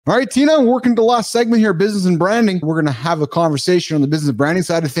All right, Tina, we're working the last segment here, business and branding. We're going to have a conversation on the business and branding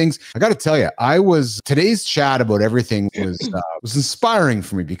side of things. I got to tell you, today's chat about everything was inspiring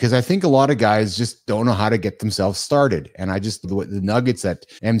for me because I think a lot of guys just don't know how to get themselves started. And the nuggets that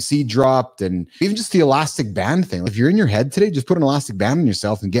MC dropped and even just the elastic band thing. If you're in your head today, just put an elastic band on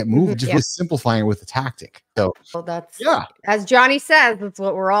yourself and get moving. Just really simplifying it with a tactic. So as Johnny says, that's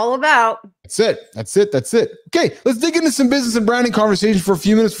what we're all about. That's it. Okay, let's dig into some business and branding conversation for a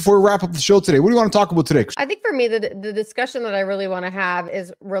few minutes before we wrap up the show today. What do you want to talk about today? I think for me, the discussion that I really want to have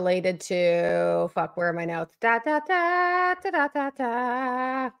is related to, where are my notes? Da, da, da, da, da, da,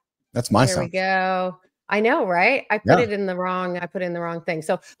 da. That's my There sound. we go. I know, right? I put in the wrong thing.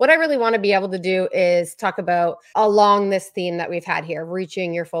 So what I really want to be able to do is talk about along this theme that we've had here,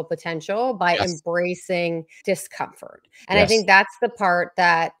 reaching your full potential by embracing discomfort. And I think that's the part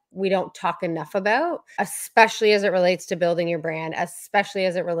that we don't talk enough about, especially as it relates to building your brand, especially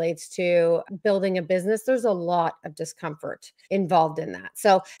as it relates to building a business. There's a lot of discomfort involved in that.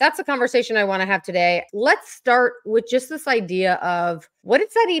 So that's a conversation I want to have today. Let's start with just this idea of, what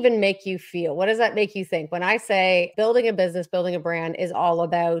does that even make you feel? What does that make you think? When I say building a business, building a brand is all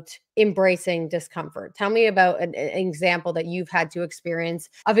about embracing discomfort. Tell me about an example that you've had to experience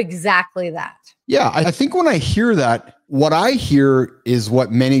of exactly that. Yeah, I think when I hear that, what I hear is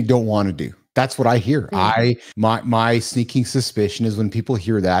what many don't want to do. That's what I hear. My sneaking suspicion is when people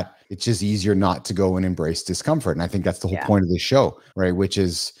hear that, it's just easier not to go and embrace discomfort. And I think that's the whole point of the show, right? Which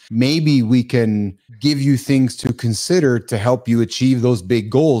is maybe we can give you things to consider to help you achieve those big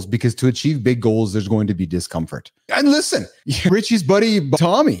goals, because to achieve big goals, there's going to be discomfort. And listen, Richie's buddy,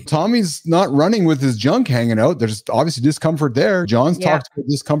 Tommy's not running with his junk hanging out. There's obviously discomfort there. John's talked about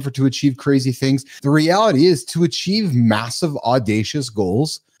discomfort to achieve crazy things. The reality is, to achieve massive, audacious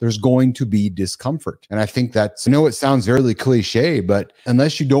goals, there's going to be discomfort. And I think I know it sounds very cliche, but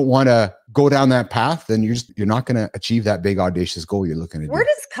unless you don't want to go down that path, then you're not going to achieve that big, audacious goal you're looking to do. Where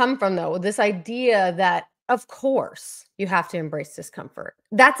does it come from, though? This idea that, of course, you have to embrace discomfort.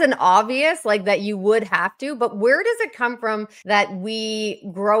 That's an obvious, that you would have to, but where does it come from that we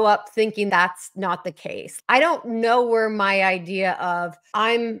grow up thinking that's not the case? I don't know where my idea of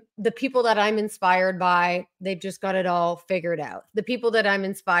the people that I'm inspired by, they've just got it all figured out. The people that I'm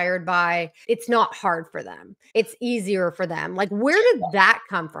inspired by, it's not hard for them. It's easier for them. Where did that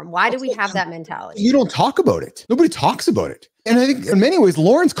come from? Why do we have that mentality? You don't talk about it. Nobody talks about it. And I think in many ways,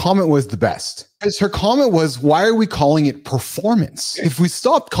 Lauren's comment was the best. Because her comment was, why are we calling it performance? If we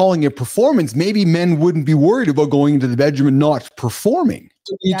stopped calling it performance, maybe men wouldn't be worried about going into the bedroom and not performing.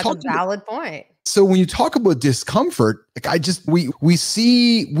 So that's a valid point. So when you talk about discomfort,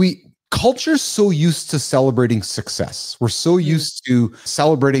 culture's so used to celebrating success. We're so used to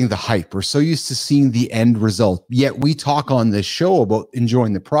celebrating the hype. We're so used to seeing the end result. Yet we talk on this show about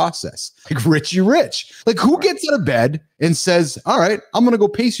enjoying the process. Like Richie Rich. Who gets out of bed and says, all right, I'm going to go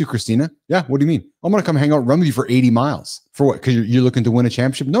pace you, Christina. Yeah, what do you mean? I'm going to come hang out, run with you for 80 miles. For what? Because you're looking to win a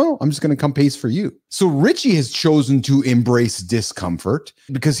championship? No, I'm just going to come pace for you. So Richie has chosen to embrace discomfort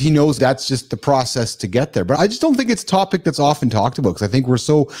because he knows that's just the process to get there. But I just don't think it's a topic that's often talked about, because I think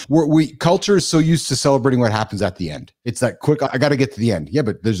culture is so used to celebrating what happens at the end. It's that quick, I got to get to the end. Yeah,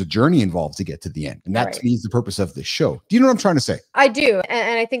 but there's a journey involved to get to the end. And that to me is the purpose of this show. Do you know what I'm trying to say? I do.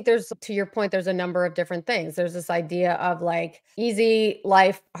 And I think to your point, there's a number of different things. There's this idea of easy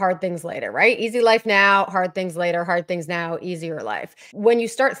life, hard things later, right? Easy life now, hard things later, hard things now, easier life. When you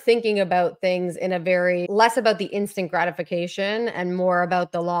start thinking about things in a very less about the instant gratification and more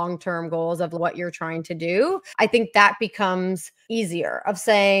about the long-term goals of what you're trying to do, I think that becomes easier, of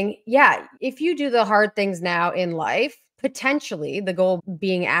saying, yeah, if you do the hard things now in life, potentially the goal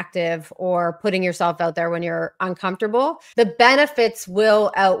being active or putting yourself out there when you're uncomfortable, the benefits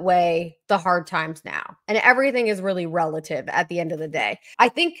will outweigh the hard times now. And everything is really relative at the end of the day. I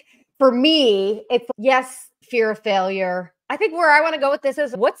think for me, it's fear of failure. I think where I want to go with this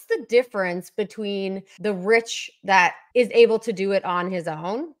is, what's the difference between the Rich that is able to do it on his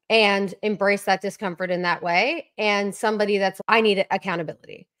own and embrace that discomfort in that way, and somebody I need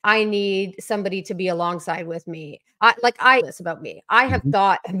accountability. I need somebody to be alongside with me. This about me. I have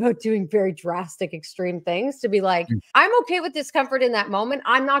thought about doing very drastic, extreme things to be I'm okay with discomfort in that moment.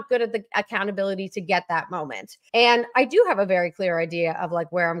 I'm not good at the accountability to get that moment. And I do have a very clear idea of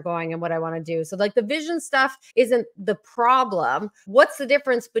where I'm going and what I want to do. So the vision stuff isn't the problem. What's the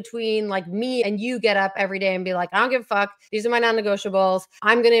difference between me and you get up every day and be I don't give a fuck. These are my non-negotiables.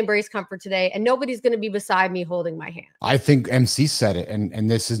 I'm going to embrace comfort today, and nobody's going to be beside me holding my hand. I think MC said it, and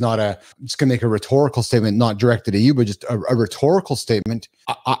this is not I'm just going to make a rhetorical statement, not directed at you, but just a rhetorical statement.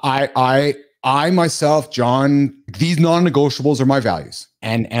 I myself, John, these non-negotiables are my values.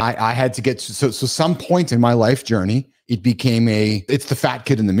 And I had to get to, so some point in my life journey, it became it's the fat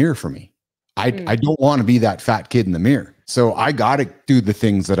kid in the mirror for me. I don't want to be that fat kid in the mirror. So I got to do the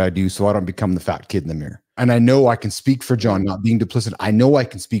things that I do so I don't become the fat kid in the mirror. And I know I can speak for John, not being duplicit. I know I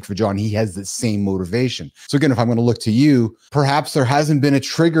can speak for John. He has the same motivation. So again, if I'm going to look to you, perhaps there hasn't been a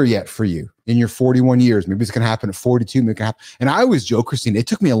trigger yet for you in your 41 years. Maybe it's going to happen at 42. Maybe it can happen. And I always joke, Christine, it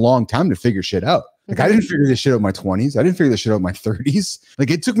took me a long time to figure shit out. Like I didn't figure this shit out in my 20s. I didn't figure this shit out in my 30s. Like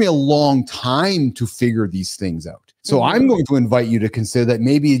it took me a long time to figure these things out. So I'm going to invite you to consider that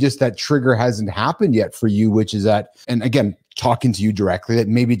maybe just that trigger hasn't happened yet for you, which is that, and again, talking to you directly, that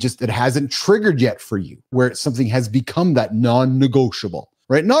maybe just it hasn't triggered yet for you, where something has become that non-negotiable,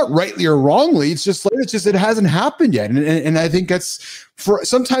 right? Not rightly or wrongly. It's just it hasn't happened yet. And I think that's for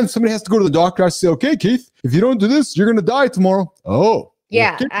sometimes somebody has to go to the doctor. I say, okay, Keith, if you don't do this, you're going to die tomorrow. Oh.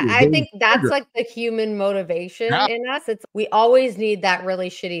 Yeah, I think that's like the human motivation in us. We always need that really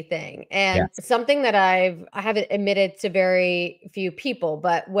shitty thing. And something that I haven't admitted to very few people,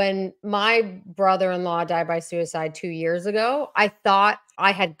 but when my brother-in-law died by suicide 2 years ago, I thought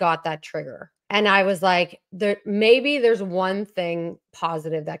I had got that trigger. And I was like, maybe there's one thing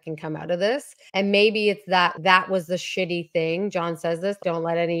positive that can come out of this. And maybe it's that was the shitty thing. John says this, don't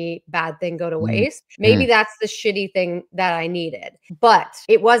let any bad thing go to waste. Maybe that's the shitty thing that I needed, but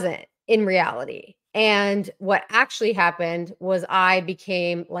it wasn't in reality. And what actually happened was I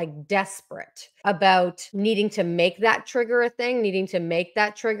became like desperate about needing to make that trigger a thing, needing to make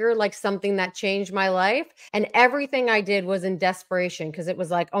that trigger like something that changed my life. And everything I did was in desperation because it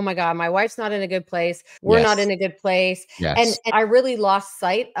was like, oh my God, my wife's not in a good place. We're not in a good place. And I really lost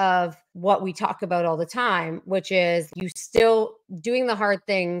sight of what we talk about all the time, which is you still doing the hard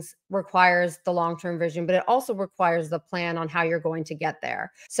things requires the long-term vision, but it also requires the plan on how you're going to get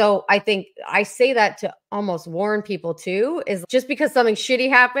there. So I think I say that to almost warn people too, is just because something shitty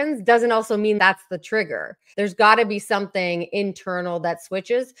happens doesn't also mean that's the trigger. There's got to be something internal that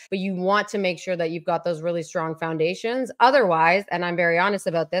switches, but you want to make sure that you've got those really strong foundations. Otherwise, and I'm very honest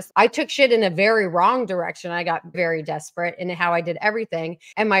about this, I took shit in a very wrong direction. I got very desperate in how I did everything.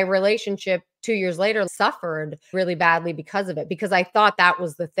 And my relationship 2 years later suffered really badly because of it, because I thought that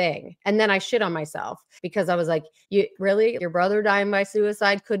was the thing. And then I shit on myself because I was like, your brother dying by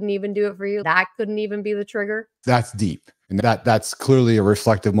suicide couldn't even do it for you? That couldn't even be the trigger? That's deep. And that's clearly a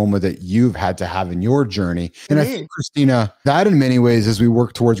reflective moment that you've had to have in your journey. And I think, Christina, that in many ways, as we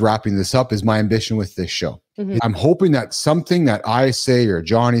work towards wrapping this up, is my ambition with this show. I'm hoping that something that I say or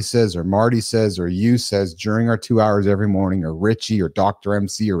Johnny says or Marty says or you says during our 2 hours every morning, or Richie or Dr.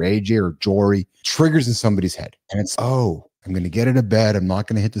 MC or AJ or Jory, triggers in somebody's head. And it's, oh, I'm going to get out of bed. I'm not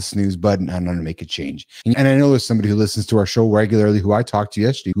going to hit the snooze button. I'm going to make a change. And I know there's somebody who listens to our show regularly who I talked to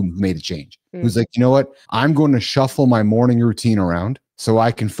yesterday who made a change. Who's like, you know what? I'm going to shuffle my morning routine around so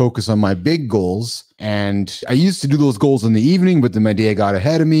I can focus on my big goals. And I used to do those goals in the evening, but then my day got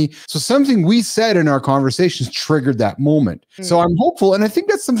ahead of me. So something we said in our conversations triggered that moment. So I'm hopeful. And I think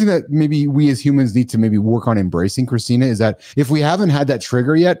that's something that maybe we as humans need to maybe work on embracing, Christina, is that if we haven't had that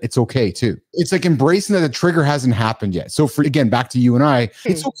trigger yet, it's okay too. It's like embracing that the trigger hasn't happened yet. So again, back to you and I,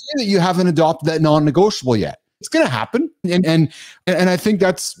 it's okay that you haven't adopted that non-negotiable yet. It's going to happen. And I think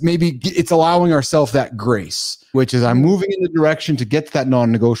that's maybe it's allowing ourselves that grace, which is I'm moving in the direction to get to that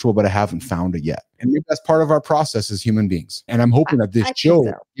non-negotiable, but I haven't found it yet. And maybe that's part of our process as human beings. And I'm hoping that this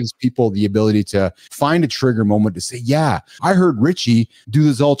show gives people the ability to find a trigger moment to say, yeah, I heard Richie do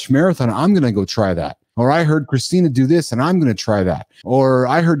this ultra marathon. I'm going to go try that. Or I heard Christina do this and I'm going to try that. Or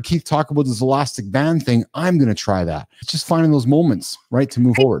I heard Keith talk about this elastic band thing. I'm going to try that. It's just finding those moments, right, to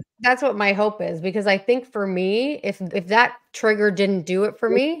move forward. That's what my hope is, because I think for me, if that trigger didn't do it for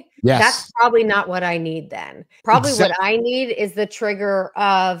me, that's probably not what I need then. Probably what I need is the trigger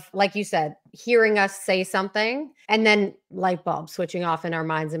of, like you said, hearing us say something and then light bulb switching off in our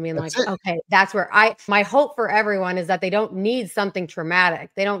minds and being like, okay, that's where my hope for everyone is that they don't need something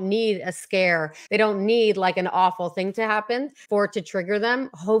traumatic. They don't need a scare. They don't need like an awful thing to happen for it to trigger them.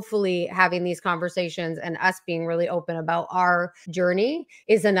 Hopefully having these conversations and us being really open about our journey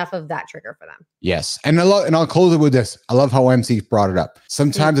is enough of that trigger for them. Yes. And I'll close it with this. I love how MC brought it up.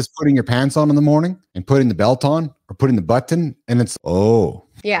 Sometimes it's putting your pants on in the morning and putting the belt on or putting the button. And it's, oh,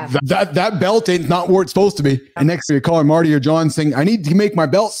 Yeah. That belt ain't not where it's supposed to be. And next thing you call Marty or John saying, I need to make my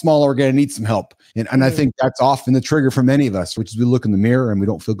belt smaller again. I need some help. And I think that's often the trigger for many of us, which is we look in the mirror and we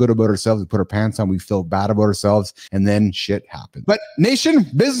don't feel good about ourselves. We put our pants on, we feel bad about ourselves, and then shit happens. But nation,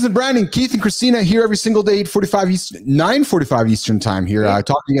 business and branding, Keith and Christina here every single day, 8:45 Eastern, 9:45 Eastern time here.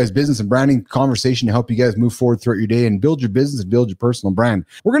 Talking to you guys business and branding conversation to help you guys move forward throughout your day and build your business and build your personal brand.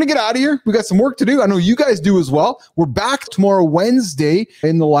 We're going to get out of here. We got some work to do. I know you guys do as well. We're back tomorrow, Wednesday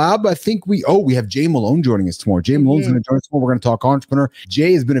in the lab. I think we have Jay Malone joining us tomorrow. Jay Malone's going to join us tomorrow. We're going to talk entrepreneur.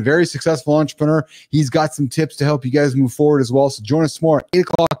 Jay has been a very successful entrepreneur. He's got some tips to help you guys move forward as well. So join us tomorrow at 8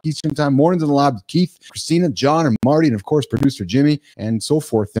 o'clock Eastern time, mornings in the lab with Keith, Christina, John, and Marty, and of course, producer Jimmy, and so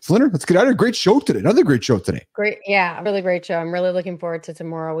forth. Flinner, let's get out of here. Great show today. Another great show today. Great. Yeah, really great show. I'm really looking forward to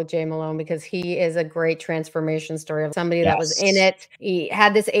tomorrow with Jay Malone because he is a great transformation story of somebody that was in it. He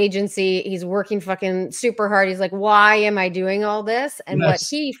had this agency. He's working fucking super hard. He's like, why am I doing all this? And what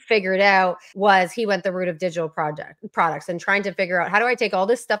he figured out was he went the route of digital products and trying to figure out how do I take all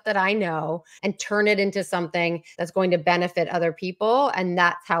this stuff that I know and turn it into something that's going to benefit other people. And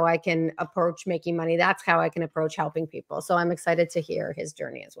that's how I can approach making money. That's how I can approach helping people. So I'm excited to hear his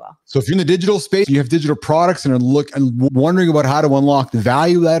journey as well. So if you're in the digital space, you have digital products and are wondering about how to unlock the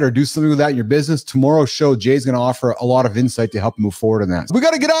value of that or do something with that in your business, tomorrow's show, Jay's going to offer a lot of insight to help move forward on that. So we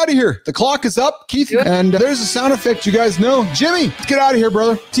got to get out of here. The clock is up, Keith, and there's a sound effect you guys know. Jimmy, let's get out of here,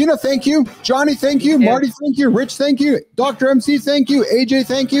 brother. Tina, thank you. Johnny, thank you. Marty, thank you. Rich, thank you. Dr. MC, thank you. AJ,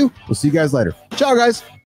 thank you. We'll see you guys later. Ciao, guys.